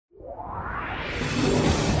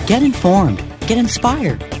Get informed, get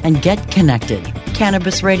inspired, and get connected.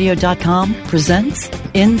 CannabisRadio.com presents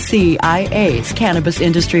NCIA's Cannabis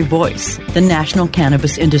Industry Voice. The National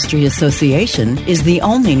Cannabis Industry Association is the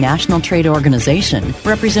only national trade organization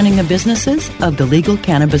representing the businesses of the legal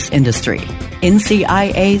cannabis industry.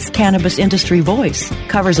 NCIA's Cannabis Industry Voice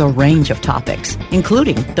covers a range of topics,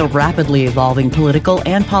 including the rapidly evolving political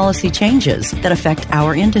and policy changes that affect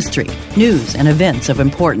our industry, news and events of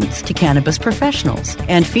importance to cannabis professionals,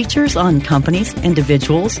 and features on companies,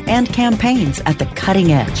 individuals, and campaigns at the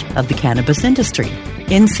cutting edge of the cannabis industry.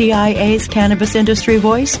 NCIA's Cannabis Industry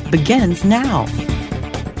Voice begins now.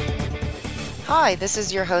 Hi, this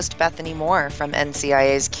is your host Bethany Moore from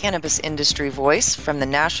NCIA's Cannabis Industry Voice from the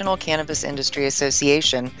National Cannabis Industry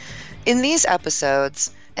Association. In these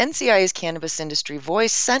episodes, NCIA's Cannabis Industry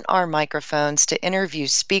Voice sent our microphones to interview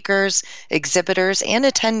speakers, exhibitors, and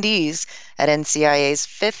attendees at NCIA's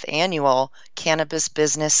 5th Annual Cannabis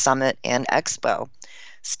Business Summit and Expo.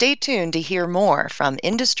 Stay tuned to hear more from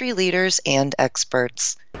industry leaders and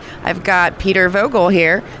experts. I've got Peter Vogel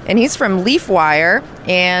here, and he's from LeafWire,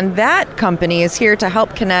 and that company is here to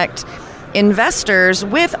help connect investors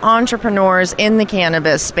with entrepreneurs in the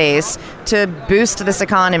cannabis space to boost this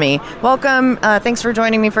economy. Welcome. Thanks for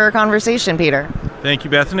joining me for a conversation, Peter. Thank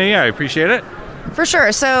you, Bethany. I appreciate it. For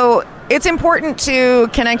sure. So it's important to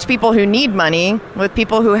connect people who need money with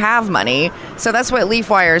people who have money. So that's what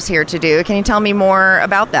LeafWire is here to do. Can you tell me more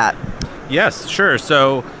about that? Yes, sure.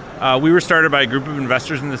 So we were started by a group of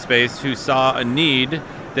investors in the space who saw a need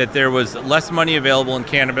that there was less money available in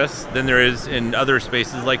cannabis than there is in other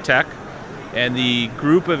spaces like tech. And the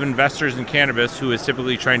group of investors in cannabis who is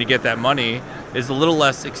typically trying to get that money is a little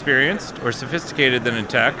less experienced or sophisticated than in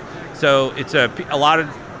tech. So it's a lot of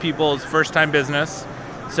people's first-time business.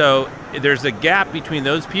 So there's a gap between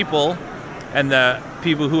those people and the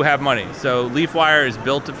people who have money. So LeafWire is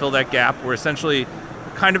built to fill that gap. We're essentially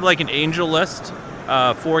kind of like an angel list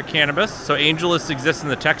for cannabis. So angel lists exist in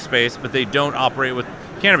the tech space, but they don't operate with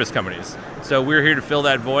cannabis companies. So we're here to fill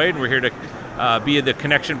that void. We're here to be the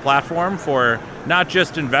connection platform for not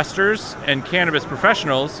just investors and cannabis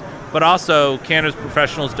professionals, but also cannabis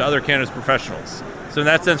professionals to other cannabis professionals. So in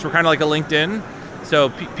that sense, we're kind of like a LinkedIn.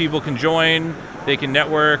 So people can join, they can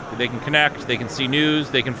network, they can connect, they can see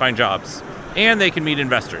news, they can find jobs, and they can meet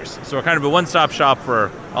investors. So we're kind of a one-stop shop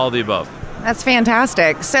for all of the above. That's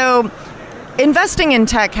fantastic. So investing in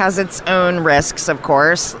tech has its own risks, of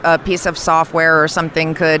course. A piece of software or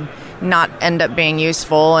something could not end up being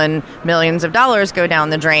useful and millions of dollars go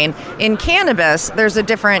down the drain. In cannabis, there's a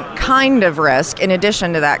different kind of risk in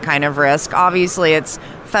addition to that kind of risk. Obviously, it's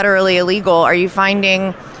federally illegal. Are you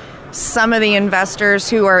finding some of the investors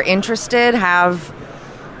who are interested have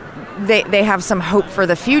some hope for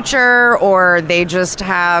the future, or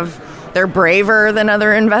they're braver than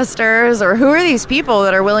other investors, or who are these people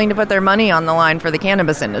that are willing to put their money on the line for the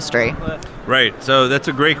cannabis industry? Right. So that's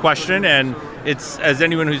a great question, and it's, as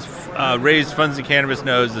anyone who's raised funds in cannabis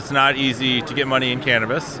knows, it's not easy to get money in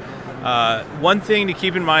cannabis. One thing to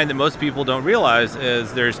keep in mind that most people don't realize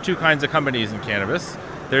is there's two kinds of companies in cannabis.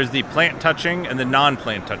 There's the plant touching and the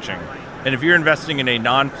non-plant touching. And if you're investing in a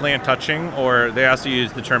non-plant touching, or they also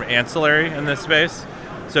use the term ancillary in this space.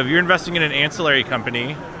 So if you're investing in an ancillary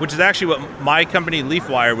company, which is actually what my company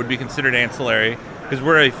LeafWire would be considered ancillary, because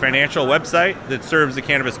we're a financial website that serves the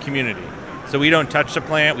cannabis community. So we don't touch the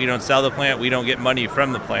plant, we don't sell the plant, we don't get money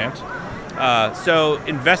from the plant. So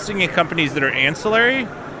investing in companies that are ancillary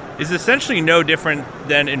is essentially no different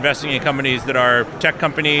than investing in companies that are tech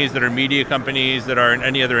companies, that are media companies, that are in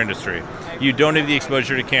any other industry. You don't have the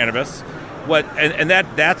exposure to cannabis.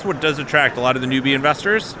 That's what does attract a lot of the newbie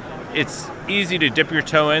investors. It's easy to dip your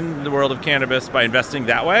toe in the world of cannabis by investing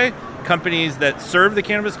that way. Companies that serve the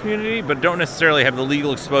cannabis community but don't necessarily have the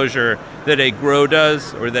legal exposure that a grow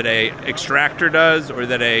does, or that a extractor does, or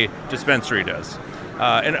that a dispensary does.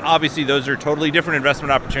 And obviously those are totally different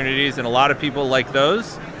investment opportunities, and a lot of people like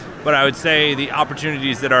those. But I would say the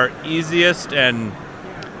opportunities that are easiest and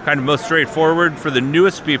kind of most straightforward for the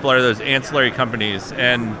newest people are those ancillary companies.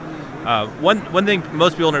 And one thing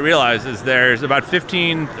most people don't realize is there's about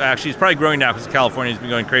 15, actually it's probably growing now because California's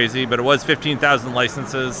been going crazy, but it was 15,000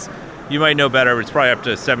 licenses. You might know better, but it's probably up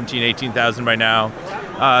to 17,000, 18,000 by now.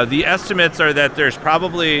 The estimates are that there's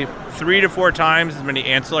probably 3 to 4 times as many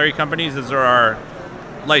ancillary companies as there are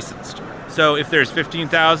licensed. So if there's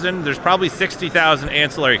 15,000, there's probably 60,000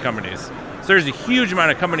 ancillary companies. So there's a huge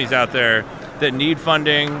amount of companies out there that need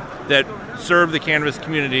funding, that serve the cannabis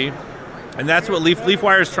community. And that's what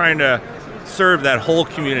LeafWire is trying to serve that whole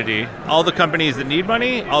community. All the companies that need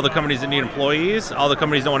money, all the companies that need employees, all the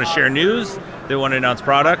companies that want to share news, they want to announce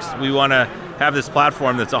products. We want to have this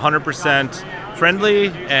platform that's 100% friendly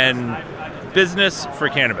and business for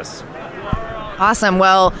cannabis. Awesome.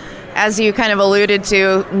 Well, as you kind of alluded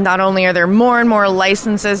to, not only are there more and more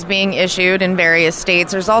licenses being issued in various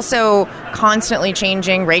states, there's also constantly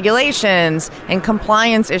changing regulations and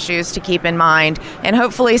compliance issues to keep in mind. And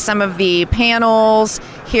hopefully some of the panels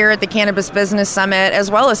here at the Cannabis Business Summit, as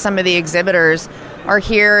well as some of the exhibitors, are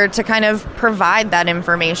here to kind of provide that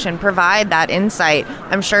information, provide that insight.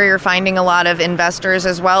 I'm sure you're finding a lot of investors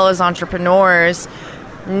as well as entrepreneurs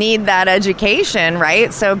need that education,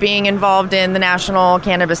 right? So being involved in the National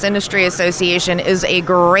Cannabis Industry Association is a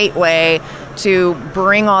great way to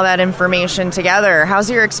bring all that information together.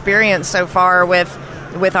 How's your experience so far with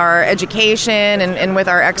our education and with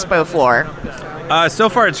our expo floor? So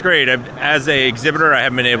far it's great. As an exhibitor, I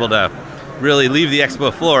haven't been able to really leave the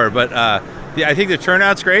expo floor, but I think the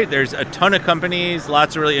turnout's great. There's a ton of companies,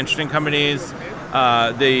 lots of really interesting companies.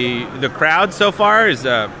 The crowd so far is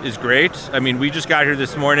great. I mean, we just got here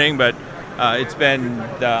this morning, but it's been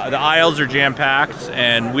the aisles are jam packed,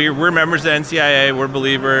 and we're members of NCIA. We're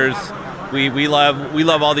believers. We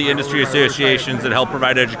love all the industry associations that help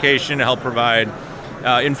provide education, help provide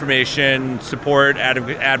information, support,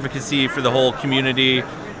 advocacy for the whole community.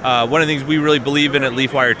 One of the things we really believe in at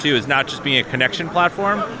LeafWire too is not just being a connection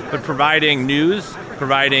platform, but providing news,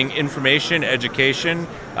 providing information, education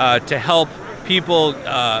to help people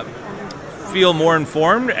feel more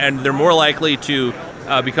informed, and they're more likely to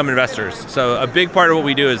become investors. So a big part of what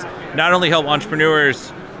we do is not only help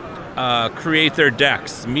entrepreneurs create their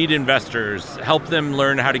decks, meet investors, help them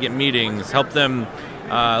learn how to get meetings, help them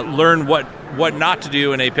learn what not to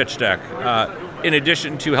do in a pitch deck, in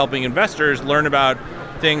addition to helping investors learn about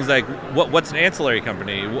things like what's an ancillary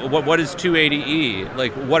company, what is 280E,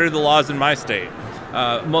 like what are the laws in my state.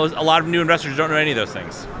 A lot of new investors don't know any of those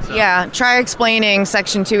things. So. Yeah, try explaining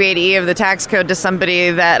Section 280E of the tax code to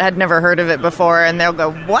somebody that had never heard of it before, and they'll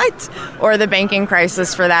go, what? Or the banking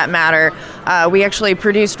crisis, for that matter. We actually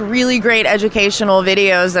produced really great educational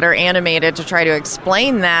videos that are animated to try to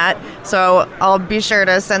explain that, so I'll be sure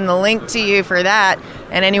to send the link to you for that,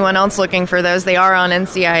 and anyone else looking for those, they are on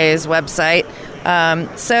NCIA's website.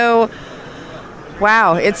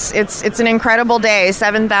 Wow, it's an incredible day.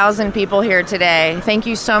 7,000 people here today. Thank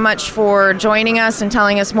you so much for joining us and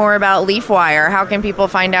telling us more about LeafWire. How can people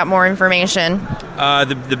find out more information?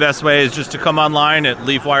 The best way is just to come online at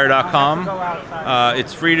LeafWire.com.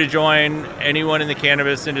 It's free to join. Anyone in the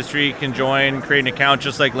cannabis industry can join, create an account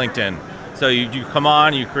just like LinkedIn. So you come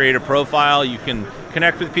on, you create a profile, you can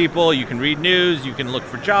connect with people, you can read news, you can look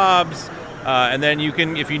for jobs, and then you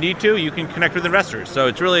can, if you need to, you can connect with investors. So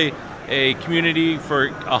it's really a community for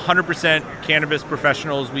 100% cannabis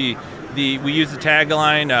professionals. We use the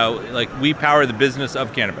tagline, we power the business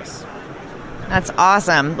of cannabis. That's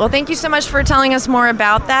awesome. Well, thank you so much for telling us more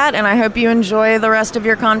about that, and I hope you enjoy the rest of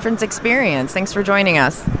your conference experience. Thanks for joining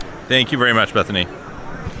us. Thank you very much, Bethany.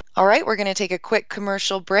 All right, we're going to take a quick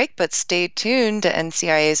commercial break, but stay tuned to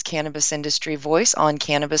NCIA's Cannabis Industry Voice on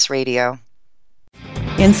Cannabis Radio.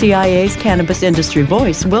 NCIA's Cannabis Industry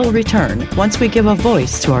Voice will return once we give a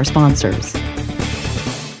voice to our sponsors.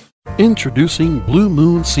 Introducing Blue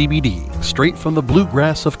Moon CBD, straight from the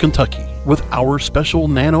bluegrass of Kentucky. With our special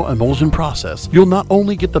nano-emulsion process, you'll not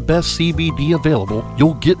only get the best CBD available,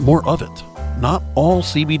 you'll get more of it. Not all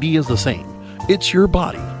CBD is the same. It's your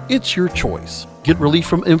body. It's your choice. Get relief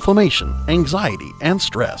from inflammation, anxiety, and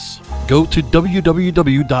stress. Go to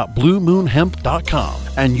www.bluemoonhemp.com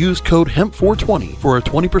and use code HEMP420 for a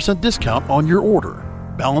 20% discount on your order.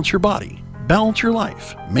 Balance your body. Balance your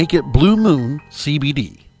life. Make it Blue Moon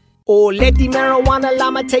CBD. Oh, let the marijuana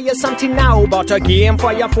llama tell you something now about a game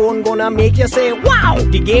for your phone gonna make you say, wow!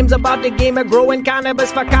 The game's about the game of growing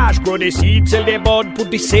cannabis for cash. Grow the seed till they bud,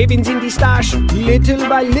 put the savings in the stash. Little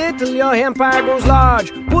by little, your empire grows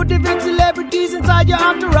large. Put the big celebrities inside your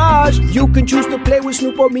entourage. You can choose to play with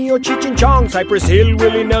Snoop or me or Cheech and Chong, Cypress Hill,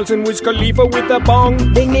 Willie Nelson, Wiz Khalifa with a bong.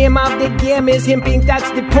 The name of the game is Hemp Inc., that's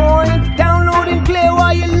the point. Download and play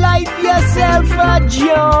while you light yourself a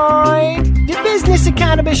joint. The business of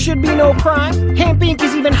cannabis should be no crime. Hemp Inc.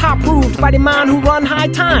 is even hot-proofed by the man who run High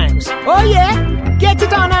Times. Oh yeah? Get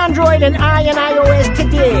it on Android and iOS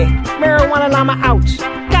today. Marijuana llama out.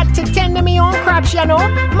 Got to tend to me own crops, you know.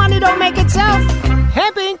 Money don't make itself.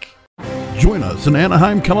 Hemp Inc. Join us in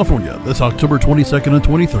Anaheim, California this October 22nd and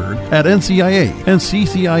 23rd at NCIA and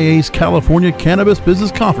CCIA's California Cannabis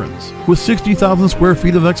Business Conference. With 60,000 square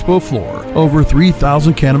feet of expo floor, over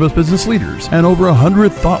 3,000 cannabis business leaders, and over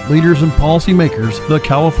 100 thought leaders and policymakers, the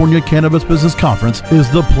California Cannabis Business Conference is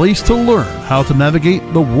the place to learn how to navigate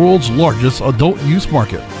the world's largest adult use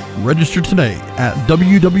market. Register today at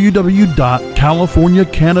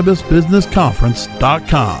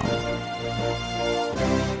www.californiacannabisbusinessconference.com.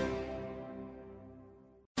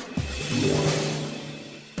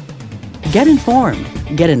 Get informed,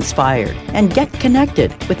 get inspired, and get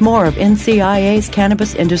connected with more of NCIA's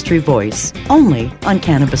Cannabis Industry Voice, only on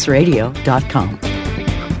CannabisRadio.com.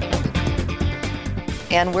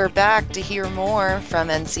 And we're back to hear more from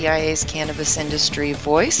NCIA's Cannabis Industry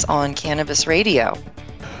Voice on Cannabis Radio.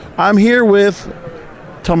 I'm here with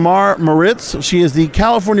Tamar Moritz. She is the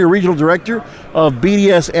California Regional Director of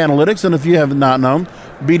BDS Analytics. And if you have not known,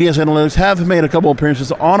 BDS Analytics have made a couple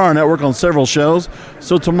appearances on our network on several shows.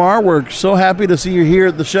 So Tamar, we're so happy to see you here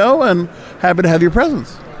at the show and happy to have your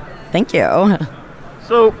presence. Thank you.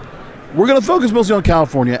 So we're going to focus mostly on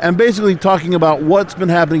California and basically talking about what's been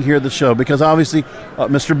happening here at the show, because obviously,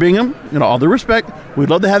 Mr. Bingham, all due respect,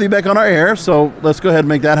 we'd love to have you back on our air. So let's go ahead and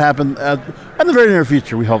make that happen in the very near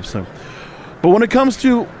future. We hope so. But when it comes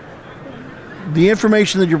to the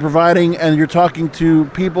information that you're providing and you're talking to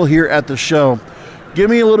people here at the show,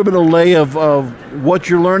 give me a little bit of lay of what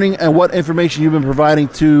you're learning and what information you've been providing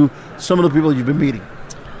to some of the people you've been meeting.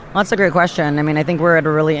 Well, that's a great question. I mean, I think we're at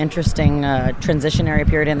a really interesting transitionary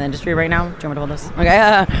period in the industry right now. Do you want me to hold this?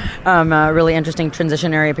 Okay. A really interesting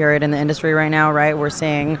transitionary period in the industry right now, right? We're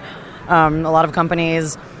seeing a lot of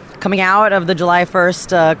companies coming out of the July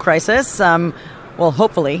 1st crisis. Well,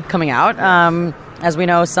 hopefully coming out. As we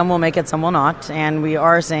know, some will make it, some will not. And we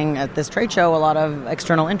are seeing at this trade show a lot of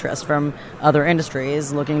external interest from other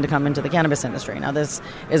industries looking to come into the cannabis industry. Now, this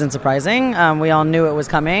isn't surprising. We all knew it was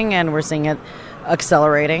coming, and we're seeing it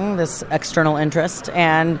accelerating, this external interest.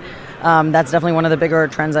 And that's definitely one of the bigger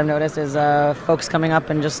trends I've noticed is folks coming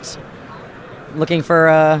up and just looking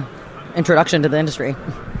for introduction to the industry.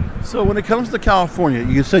 So when it comes to California,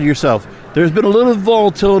 you said yourself, there's been a little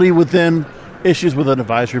volatility within issues with an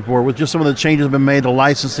advisory board, with just some of the changes that have been made, the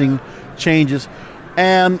licensing changes.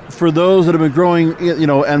 And for those that have been growing,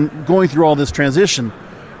 and going through all this transition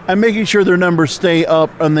and making sure their numbers stay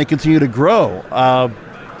up and they continue to grow,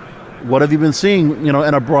 what have you been seeing, in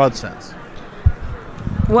a broad sense?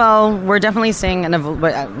 Well, we're definitely seeing an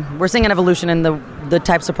evolution in the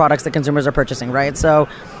types of products that consumers are purchasing, right? So,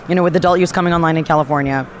 with adult use coming online in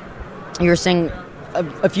California, you're seeing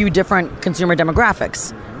a few different consumer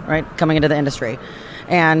demographics, right, coming into the industry.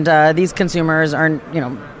 And these consumers are,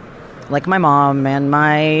 like my mom and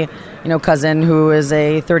my, cousin who is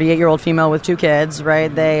a 38-year-old female with 2 kids, right?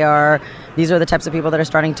 These are the types of people that are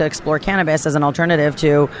starting to explore cannabis as an alternative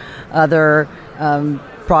to other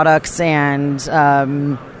products and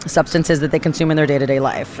substances that they consume in their day-to-day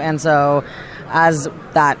life. And so as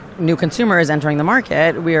that new consumer is entering the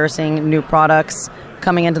market, we are seeing new products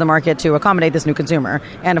coming into the market to accommodate this new consumer.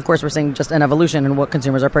 And of course, we're seeing just an evolution in what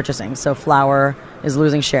consumers are purchasing. So flower is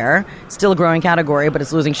losing share. Still a growing category, but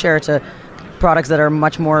it's losing share to products that are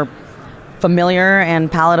much more familiar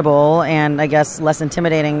and palatable and, I guess, less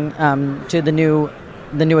intimidating to the new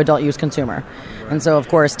adult use consumer. And so, of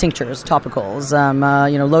course, tinctures, topicals,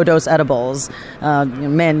 low-dose edibles,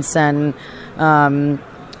 mints, and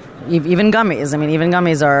even gummies. I mean, even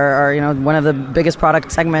gummies are one of the biggest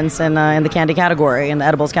product segments in the candy category, in the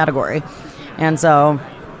edibles category. And so,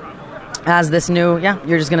 as this new,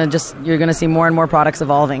 you're gonna see more and more products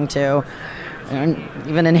evolving to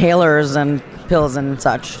even inhalers and pills and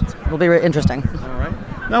such. It'll be interesting. All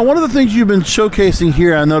right. Now, one of the things you've been showcasing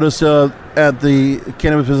here, I noticed at the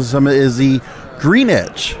Cannabis Business Summit, is the Green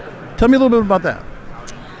Edge. Tell me a little bit about that.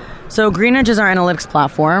 So, Green Edge is our analytics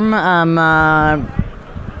platform.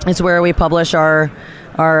 It's where we publish our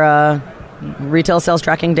retail sales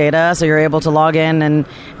tracking data, so you're able to log in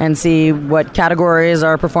and see what categories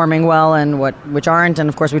are performing well and which aren't. And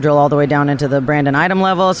of course, we drill all the way down into the brand and item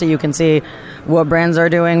level, so you can see what brands are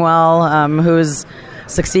doing well, who's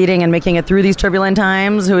succeeding and making it through these turbulent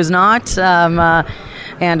times, who is not,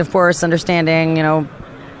 and of course, understanding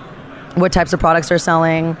what types of products are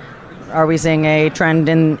selling. Are we seeing a trend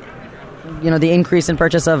in the increase in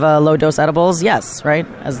purchase of low-dose edibles? Yes, right?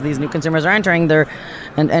 As these new consumers are entering the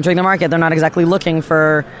market, they're not exactly looking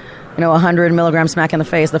for, 100 milligram smack in the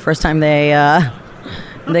face the first time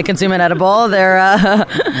they consume an edible. They're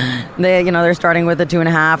they're starting with the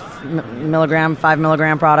 2.5 milligram, 5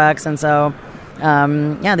 milligram products, and so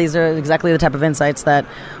these are exactly the type of insights that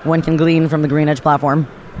one can glean from the Green Edge platform.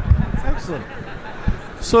 Excellent.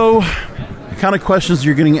 So, the kind of questions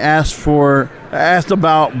you're getting asked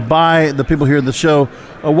about by the people here at the show,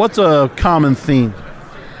 what's a common theme?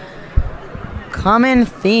 Common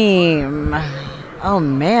theme. Oh,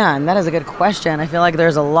 man, that is a good question. I feel like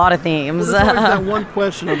there's a lot of themes. Well, there's always that one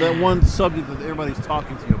question or that one subject that everybody's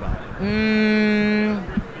talking to you about.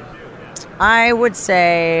 I would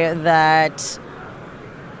say that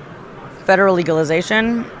federal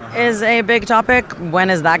legalization is a big topic. When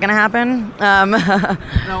is that going to happen?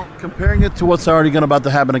 Now, comparing it to what's already about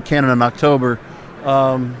to happen in Canada in October,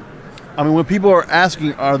 when people are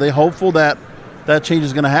asking, are they hopeful that that change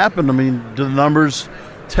is going to happen? I mean, do the numbers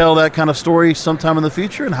tell that kind of story sometime in the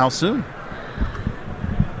future, and how soon?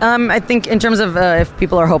 I think in terms of if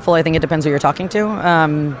people are hopeful, I think it depends who you're talking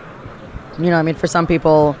to. For some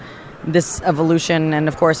people, this evolution, and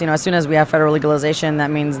of course, as soon as we have federal legalization, that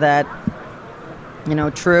means that,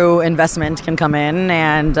 true investment can come in,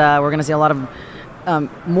 and we're going to see a lot of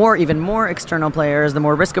even more external players, the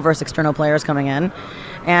more risk-averse external players coming in.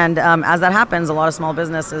 And as that happens, a lot of small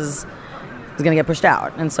business is going to get pushed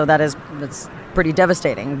out. And so that's pretty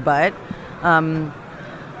devastating. But on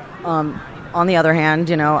the other hand,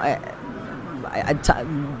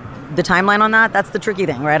 the timeline on that's the tricky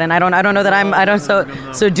thing, right? And I don't know that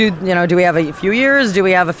so do we have a few years? Do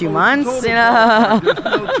we have a few months? There's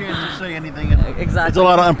no chance to say anything. Exactly. It's a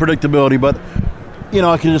lot of unpredictability, but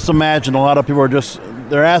I can just imagine a lot of people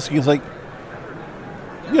they're asking, it's like,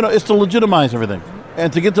 it's to legitimize everything.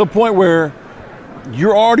 And to get to a point where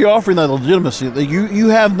you're already offering that legitimacy, that you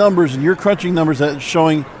have numbers and you're crunching numbers that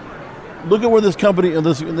showing, look at where this company,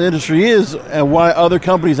 the industry is, and why other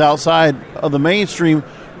companies outside of the mainstream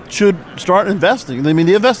should start investing. I mean,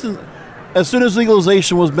 the investing, as soon as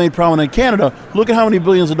legalization was made prominent in Canada, look at how many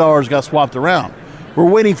billions of dollars got swapped around. We're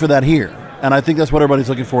waiting for that here, and I think that's what everybody's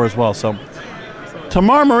looking for as well. So,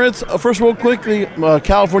 Tamar Moritz, first real quickly,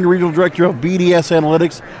 California Regional Director of BDS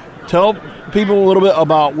Analytics. Tell people a little bit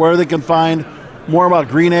about where they can find more about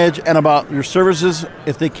Green Edge and about your services.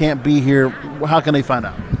 If they can't be here, how can they find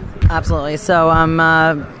out? Absolutely. So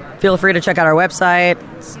feel free to check out our website.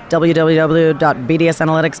 It's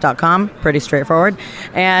www.bdsanalytics.com. Pretty straightforward.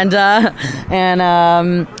 And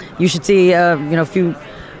you should see a few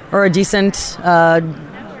or a decent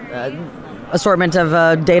assortment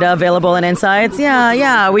of data available and insights.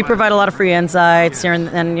 Yeah. We provide a lot of free insights here,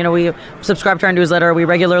 and we subscribe to our newsletter. We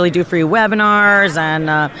regularly do free webinars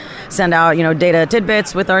and send out data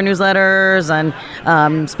tidbits with our newsletters and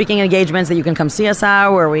speaking engagements that you can come see us at,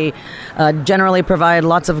 where we generally provide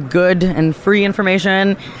lots of good and free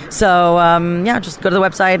information. So just go to the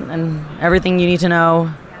website, and everything you need to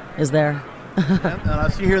know is there. And I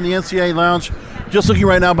see here in the NCIA lounge, just looking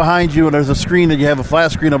right now behind you, and there's a screen that you have a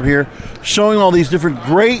flat screen up here showing all these different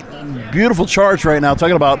great, beautiful charts right now,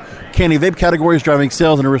 talking about candy vape categories driving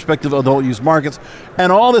sales in their respective adult use markets.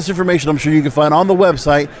 And all this information I'm sure you can find on the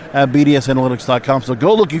website at bdsanalytics.com. So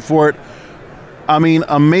go looking for it. I mean,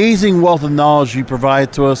 amazing wealth of knowledge you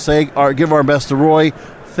provide to us. Give our best to Roy.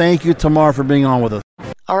 Thank you, Tamar, for being on with us.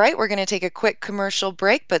 All right, we're going to take a quick commercial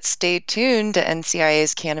break, but stay tuned to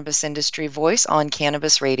NCIA's Cannabis Industry Voice on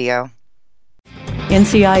Cannabis Radio.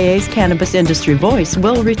 NCIA's Cannabis Industry Voice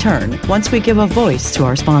will return once we give a voice to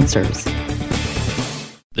our sponsors.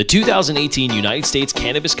 The 2018 United States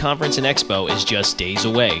Cannabis Conference and Expo is just days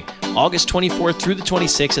away. August 24th through the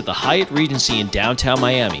 26th at the Hyatt Regency in downtown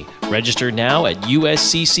Miami. Register now at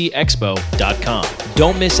usccexpo.com.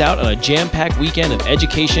 Don't miss out on a jam-packed weekend of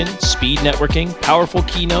education, speed networking, powerful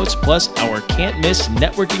keynotes, plus our can't-miss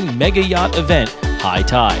networking mega yacht event, High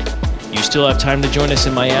Tide. You still have time to join us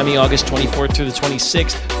in Miami August 24th through the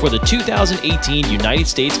 26th for the 2018 United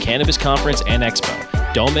States Cannabis Conference and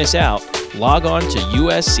Expo. Don't miss out. Log on to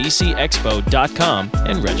usccexpo.com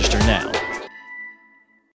and register now.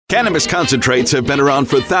 Cannabis concentrates have been around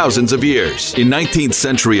for thousands of years. In 19th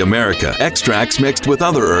century America, extracts mixed with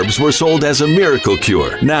other herbs were sold as a miracle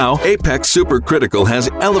cure. Now, Apex Supercritical has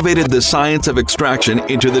elevated the science of extraction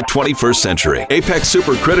into the 21st century. Apex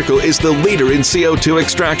Supercritical is the leader in CO2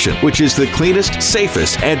 extraction, which is the cleanest,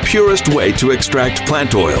 safest, and purest way to extract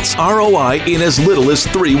plant oils. ROI in as little as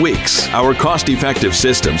 3 weeks. Our cost-effective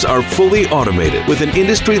systems are fully automated with an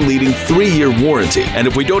industry-leading 3-year warranty. And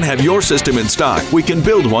if we don't have your system in stock, we can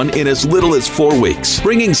build one in as little as 4 weeks,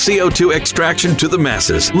 bringing CO2 extraction to the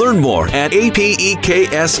masses. Learn more at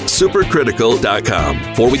apexsupercritical.com.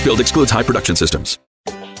 4-week build excludes high production systems.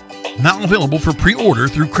 Now available for pre-order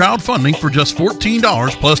through crowdfunding for just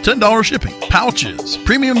 $14 plus $10 shipping. Pouches,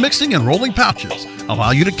 premium mixing and rolling pouches allow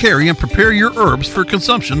you to carry and prepare your herbs for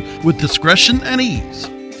consumption with discretion and ease.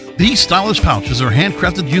 These stylish pouches are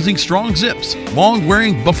handcrafted using strong zips,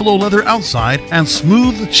 long-wearing buffalo leather outside, and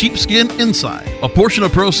smooth sheepskin inside. A portion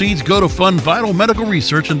of proceeds go to fund vital medical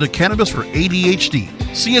research into cannabis for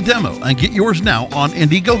ADHD. See a demo and get yours now on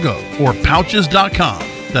Indiegogo or pouches.com.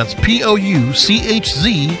 That's POUCHZ.com.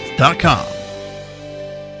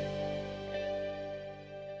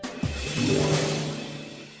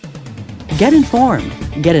 Get informed,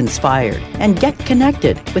 get inspired, and get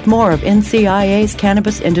connected with more of NCIA's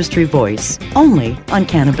Cannabis Industry Voice, only on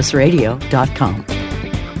CannabisRadio.com.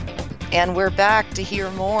 And we're back to hear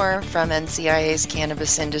more from NCIA's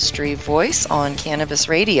Cannabis Industry Voice on Cannabis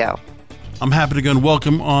Radio. I'm happy to go and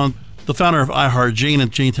welcome on the founder of iHeart, Jane at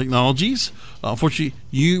Jane Technologies. Unfortunately,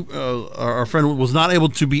 our friend was not able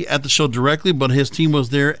to be at the show directly, but his team was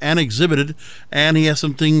there and exhibited, and he has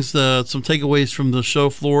some things, some takeaways from the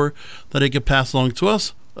show floor that he could pass along to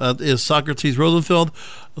us. Is Socrates Rosenfeld.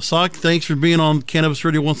 Soc, thanks for being on Cannabis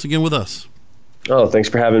Radio once again with us. Oh, thanks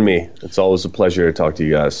for having me. It's always a pleasure to talk to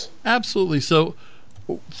you guys. Absolutely. So,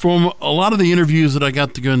 from a lot of the interviews that I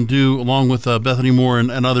got to go and do, along with Bethany Moore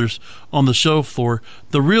and others on the show floor,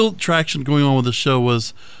 the real traction going on with the show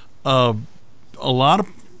was a lot of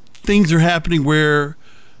things are happening where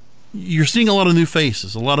you're seeing a lot of new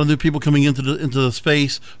faces, a lot of new people coming into the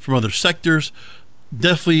space from other sectors.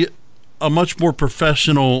 Definitely a much more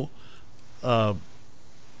professional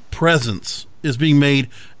presence is being made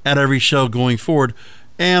at every show going forward.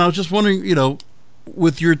 And I was just wondering,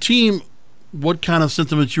 with your team, what kind of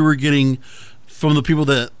sentiments you were getting from the people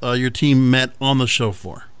that your team met on the show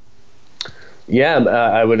floor? Yeah,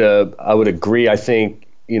 I would agree. I think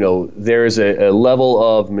there is a level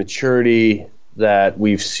of maturity that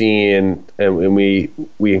we've seen, and we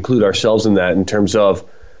include ourselves in that, in terms of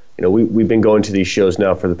we've been going to these shows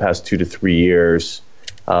now for the past 2 to 3 years,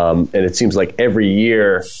 and it seems like every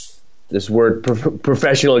year this word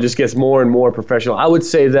professional just gets more and more professional. I would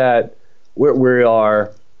say that we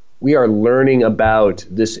are learning about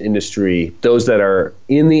this industry. Those that are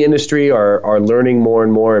in the industry are learning more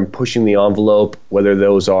and more and pushing the envelope, whether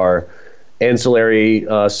those are ancillary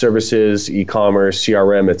services, e-commerce,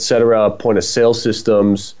 CRM, et cetera. Point of sale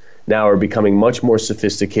systems now are becoming much more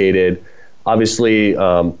sophisticated. Obviously,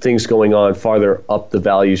 things going on farther up the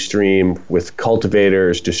value stream with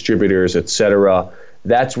cultivators, distributors, et cetera.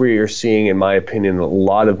 That's where you're seeing, in my opinion, a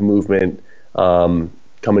lot of movement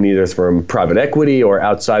coming either from private equity or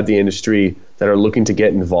outside the industry that are looking to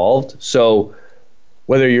get involved. So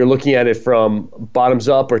whether you're looking at it from bottoms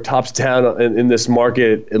up or tops down in this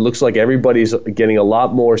market, it looks like everybody's getting a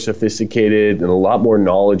lot more sophisticated and a lot more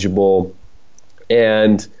knowledgeable.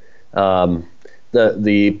 And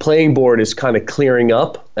the playing board is kind of clearing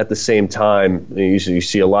up at the same time. You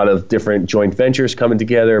see a lot of different joint ventures coming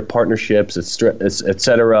together, partnerships, et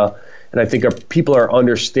cetera. And I think people are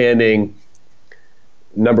understanding,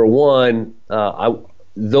 number one,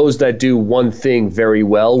 those that do one thing very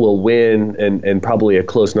well will win, and probably a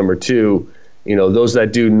close number two, those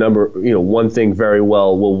that do one thing very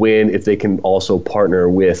well will win if they can also partner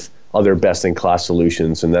with other best-in-class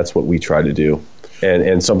solutions, and that's what we try to do,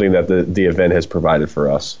 and something that the event has provided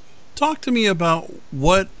for us. Talk to me about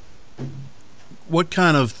what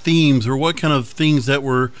kind of themes or what kind of things that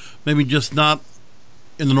were maybe just not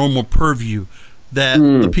in the normal purview that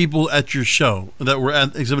the people at your show that were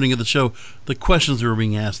exhibiting at the show, the questions that were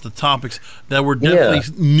being asked, the topics that were definitely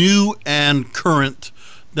new and current,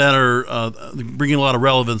 that are bringing a lot of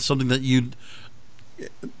relevance, something that you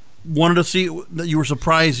wanted to see, that you were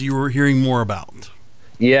surprised you were hearing more about.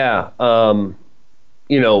 Yeah.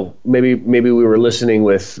 Maybe we were listening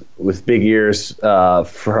with big ears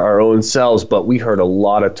for our own selves, but we heard a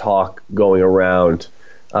lot of talk going around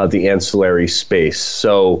the ancillary space.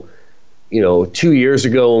 So, 2 years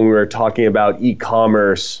ago when we were talking about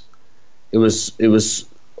e-commerce, it was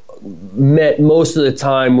met most of the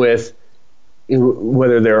time with,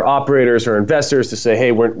 whether they're operators or investors, to say,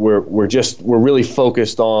 hey, we're really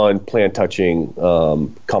focused on plant touching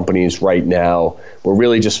companies right now. We're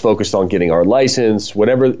really just focused on getting our license,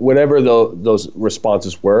 whatever those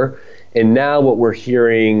responses were. And now what we're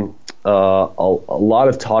hearing a lot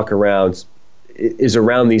of talk around is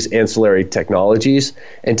around these ancillary technologies,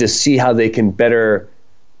 and to see how they can better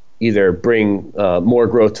either bring more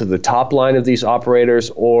growth to the top line of these operators,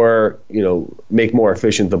 or make more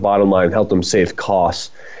efficient the bottom line, help them save costs.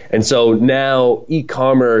 And so now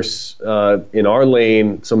e-commerce in our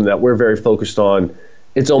lane, something that we're very focused on,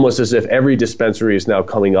 it's almost as if every dispensary is now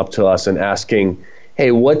coming up to us and asking,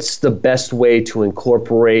 hey, what's the best way to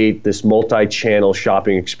incorporate this multi-channel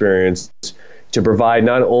shopping experience to provide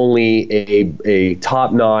not only a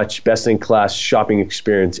top-notch, best-in-class shopping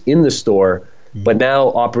experience in the store, But now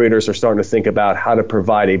operators are starting to think about how to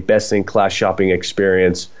provide a best-in-class shopping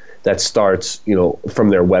experience that starts, from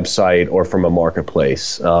their website or from a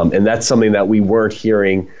marketplace. And that's something that we weren't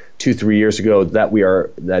hearing 2-3 years ago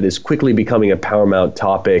that is quickly becoming a paramount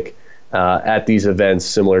topic at these events,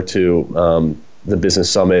 similar to the Business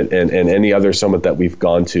Summit and any other summit that we've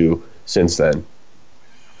gone to since then.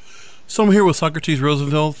 So I'm here with Socrates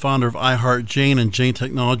Rosenfeld, founder of iHeart Jane and Jane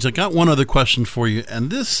Technologies. I got one other question for you, and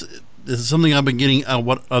this is something I've been getting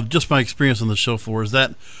of just my experience on the show floor, is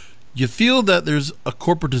that you feel that there's a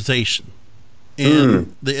corporatization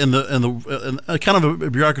in the kind of a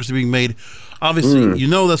bureaucracy being made. Obviously,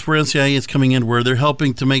 that's where NCIA is coming in, where they're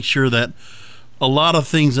helping to make sure that a lot of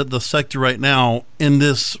things at the sector right now in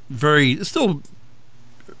this still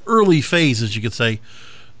early phase, as you could say,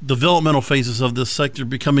 developmental phases of this sector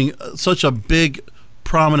becoming such a big,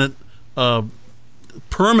 prominent,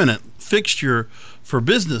 permanent fixture for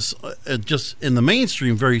business just in the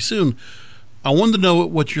mainstream very soon. I wanted to know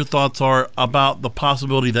what your thoughts are about the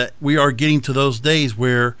possibility that we are getting to those days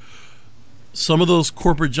where some of those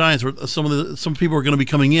corporate giants or some people are going to be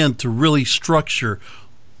coming in to really structure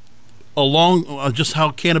along just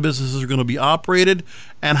how cannabis businesses are going to be operated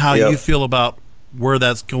and how you feel about where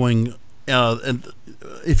that's going, and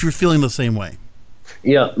if you're feeling the same way.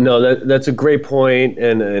 Yeah, no, that's a great point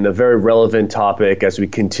and a very relevant topic as we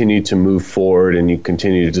continue to move forward and you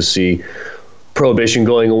continue to see prohibition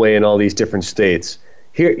going away in all these different states.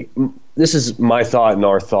 Here, this is my thought, and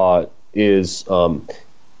our thought is,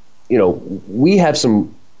 we have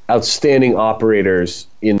some outstanding operators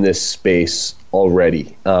in this space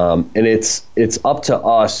already, and it's up to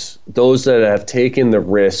us, those that have taken the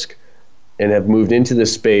risk and have moved into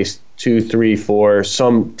this space 2, 3, 4,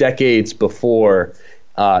 some decades before,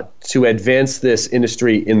 to advance this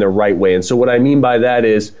industry in the right way. And so what I mean by that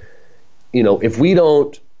is, if we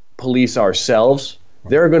don't police ourselves,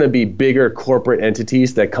 there are going to be bigger corporate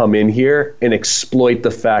entities that come in here and exploit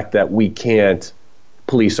the fact that we can't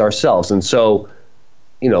police ourselves. And so,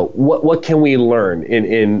 what can we learn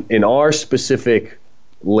in our specific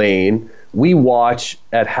lane? We watch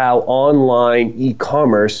at how online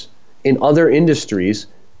e-commerce in other industries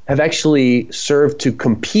have actually served to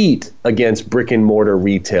compete against brick and mortar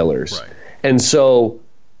retailers. Right. And so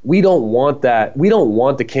we don't want that. We don't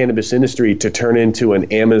want the cannabis industry to turn into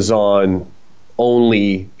an Amazon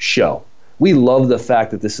only show. We love the fact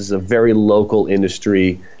that this is a very local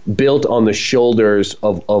industry built on the shoulders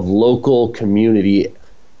of local community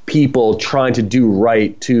people trying to do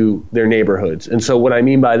right to their neighborhoods. And so what I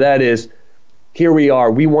mean by that is, here we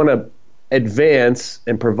are, we want to advance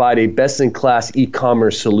and provide a best-in-class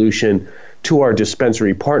e-commerce solution to our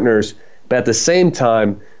dispensary partners, but at the same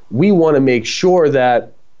time, we want to make sure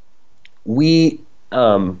that we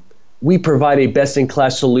provide a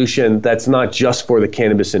best-in-class solution that's not just for the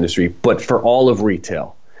cannabis industry, but for all of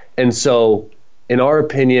retail. And so, in our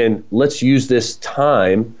opinion, let's use this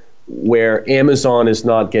time where Amazon is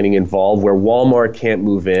not getting involved, where Walmart can't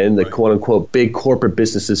move in, the quote-unquote big corporate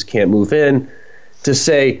businesses can't move in, to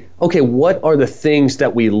say, okay, what are the things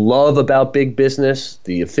that we love about big business,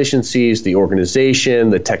 the efficiencies, the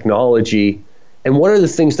organization, the technology, and what are the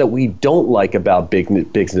things that we don't like about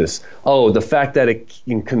big business? Oh, the fact that it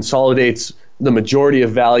consolidates the majority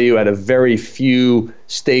of value at a very few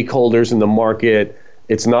stakeholders in the market.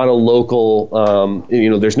 It's not a local,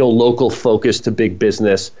 there's no local focus to big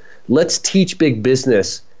business. Let's teach big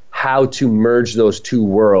business how to merge those two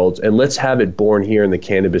worlds, and let's have it born here in the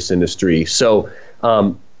cannabis industry. So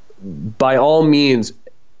by all means,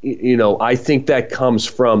 I think that comes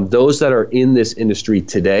from those that are in this industry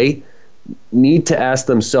today need to ask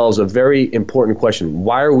themselves a very important question.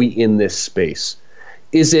 Why are we in this space?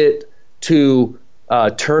 Is it to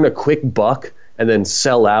turn a quick buck and then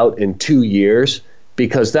sell out in 2 years?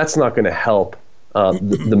 Because that's not going to help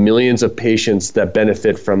the millions of patients that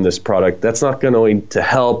benefit from this product. That's not going to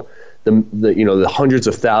help the hundreds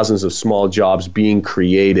of thousands of small jobs being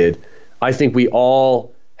created. I think we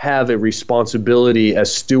all have a responsibility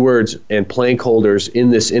as stewards and plank holders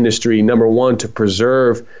in this industry, number one, to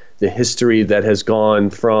preserve the history that has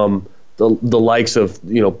gone from the likes of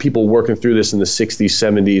people working through this in the 60s,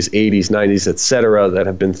 70s, 80s, 90s, et cetera, that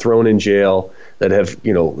have been thrown in jail, that have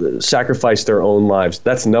sacrificed their own lives.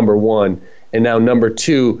 That's number one. And now number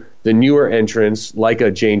two, the newer entrants like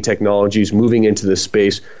a Jane Technologies moving into this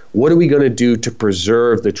space. What are we going to do to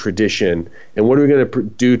preserve the tradition? And what are we going to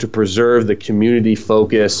do to preserve the community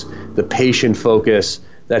focus, the patient focus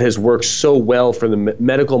that has worked so well for the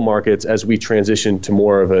medical markets as we transition to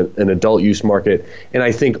more of an adult use market? And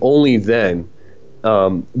I think only then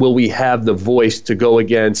will we have the voice to go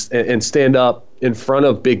against and stand up in front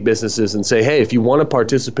of big businesses and say, hey, if you want to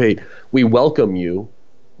participate, we welcome you,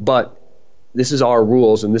 but this is our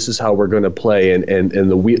rules and this is how we're going to play, and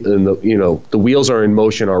the wheels are in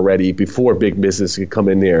motion already before big business can come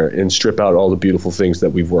in there and strip out all the beautiful things that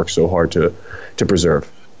we've worked so hard to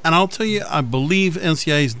preserve. And I'll tell you, I believe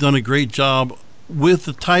NCIA has done a great job with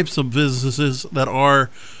the types of businesses that are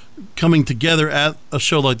coming together at a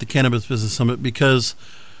show like the Cannabis Business Summit, because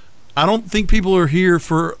I don't think people are here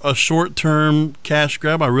for a short-term cash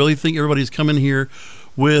grab. I really think everybody's coming here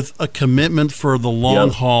with a commitment for the long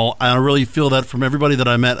haul. I really feel that from everybody that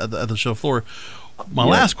I met at the show floor. My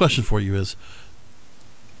last question for you is,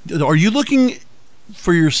 are you looking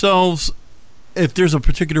for yourselves, if there's a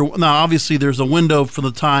particular, now obviously there's a window for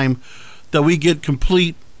the time that we get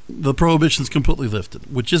the prohibition's completely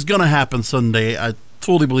lifted, which is going to happen someday. I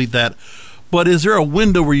totally believe that. But is there a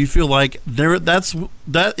window where you feel like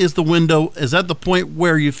that is the window? Is that the point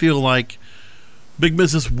where you feel like big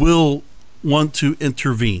business will want to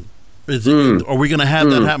intervene? Are we going to have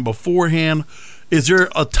that happen beforehand? Is there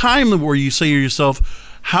a time where you say to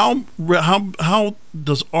yourself, how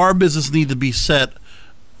does our business need to be set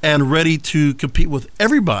and ready to compete with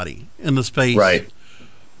everybody in the space? Right.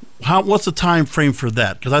 What's the time frame for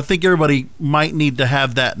that? Because I think everybody might need to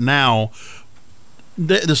have that now.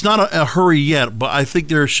 There's not a hurry yet, but I think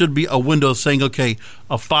there should be a window saying, okay,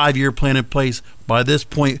 a 5-year plan in place. By this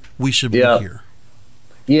point, we should be here.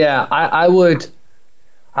 Yeah, I would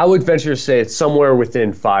venture to say it's somewhere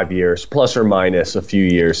within 5 years, plus or minus a few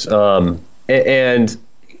years. And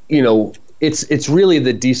it's really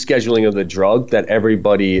the descheduling of the drug that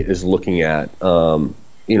everybody is looking at. From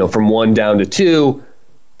 1 down to 2.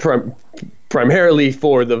 Primarily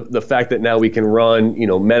for the fact that now we can run,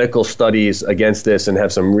 medical studies against this and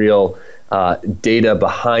have some real data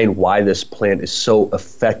behind why this plant is so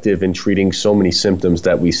effective in treating so many symptoms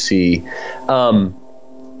that we see.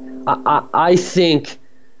 I think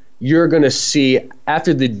you're going to see,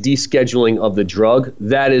 after the descheduling of the drug,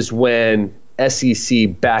 that is when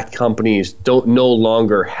SEC-backed companies no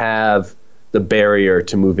longer have the barrier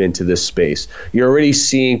to move into this space. You're already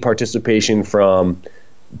seeing participation from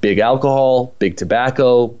big alcohol, big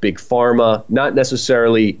tobacco, big pharma, not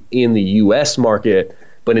necessarily in the U.S. market,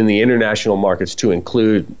 but in the international markets to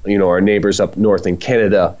include, our neighbors up north in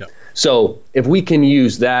Canada. Yep. So if we can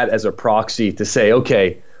use that as a proxy to say,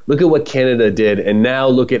 okay, look at what Canada did, and now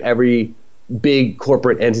look at every big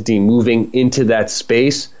corporate entity moving into that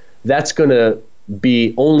space, that's going to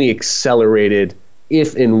be only accelerated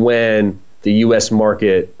if and when the U.S.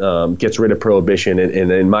 market gets rid of prohibition.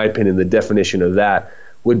 And in my opinion, the definition of that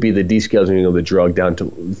would be the descheduling of the drug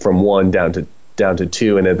from 1 down to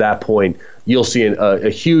 2, and at that point, you'll see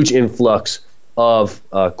a huge influx of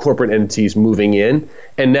corporate entities moving in.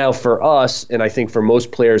 And now for us, and I think for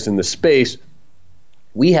most players in the space,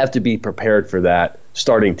 we have to be prepared for that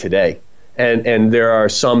starting today. And there are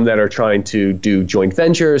some that are trying to do joint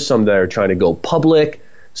ventures, some that are trying to go public,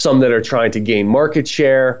 some that are trying to gain market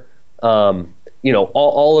share.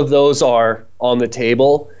 All of those are on the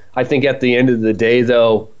table. I think at the end of the day,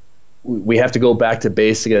 though, we have to go back to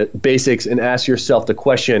basics and ask yourself the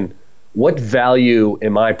question, what value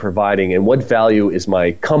am I providing, and what value is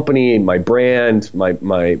my company, my brand,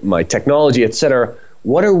 my technology, et cetera?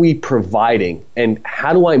 What are we providing, and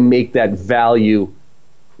how do I make that value,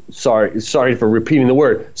 sorry for repeating the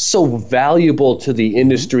word, so valuable to the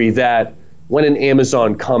industry that when an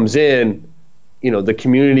Amazon comes in, the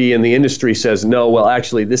community and the industry says, no, well,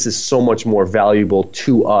 actually, this is so much more valuable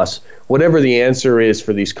to us. Whatever the answer is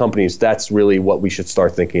for these companies, that's really what we should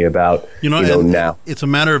start thinking about now. It's a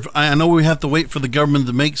matter of, I know we have to wait for the government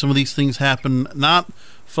to make some of these things happen, not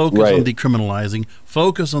focus on decriminalizing,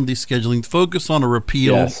 focus on descheduling, focus on a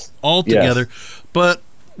repeal altogether. Yes. But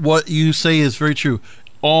what you say is very true.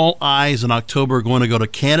 All eyes in October are going to go to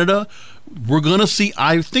Canada. We're going to see,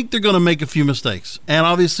 I think they're going to make a few mistakes. And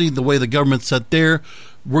obviously the way the government's set there,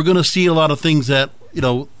 we're going to see a lot of things that,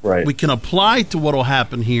 we can apply to what will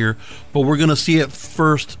happen here, but we're going to see it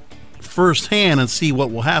firsthand and see what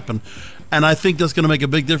will happen. And I think that's going to make a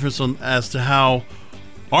big difference as to how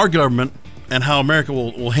our government and how America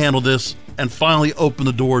will handle this and finally open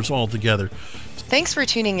the doors altogether. Thanks for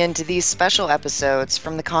tuning in to these special episodes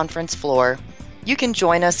from the conference floor. You can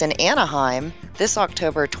join us in Anaheim this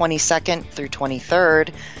October 22nd through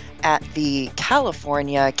 23rd at the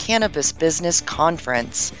California Cannabis Business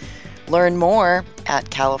Conference. Learn more at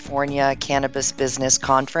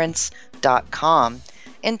CaliforniaCannabisBusinessConference.com.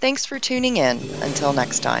 And thanks for tuning in. Until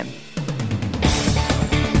next time.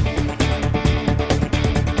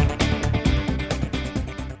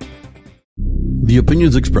 The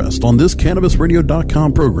opinions expressed on this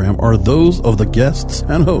CannabisRadio.com program are those of the guests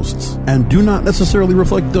and hosts and do not necessarily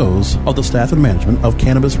reflect those of the staff and management of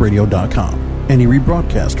CannabisRadio.com. Any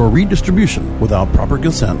rebroadcast or redistribution without proper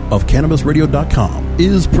consent of CannabisRadio.com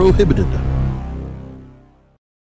is prohibited.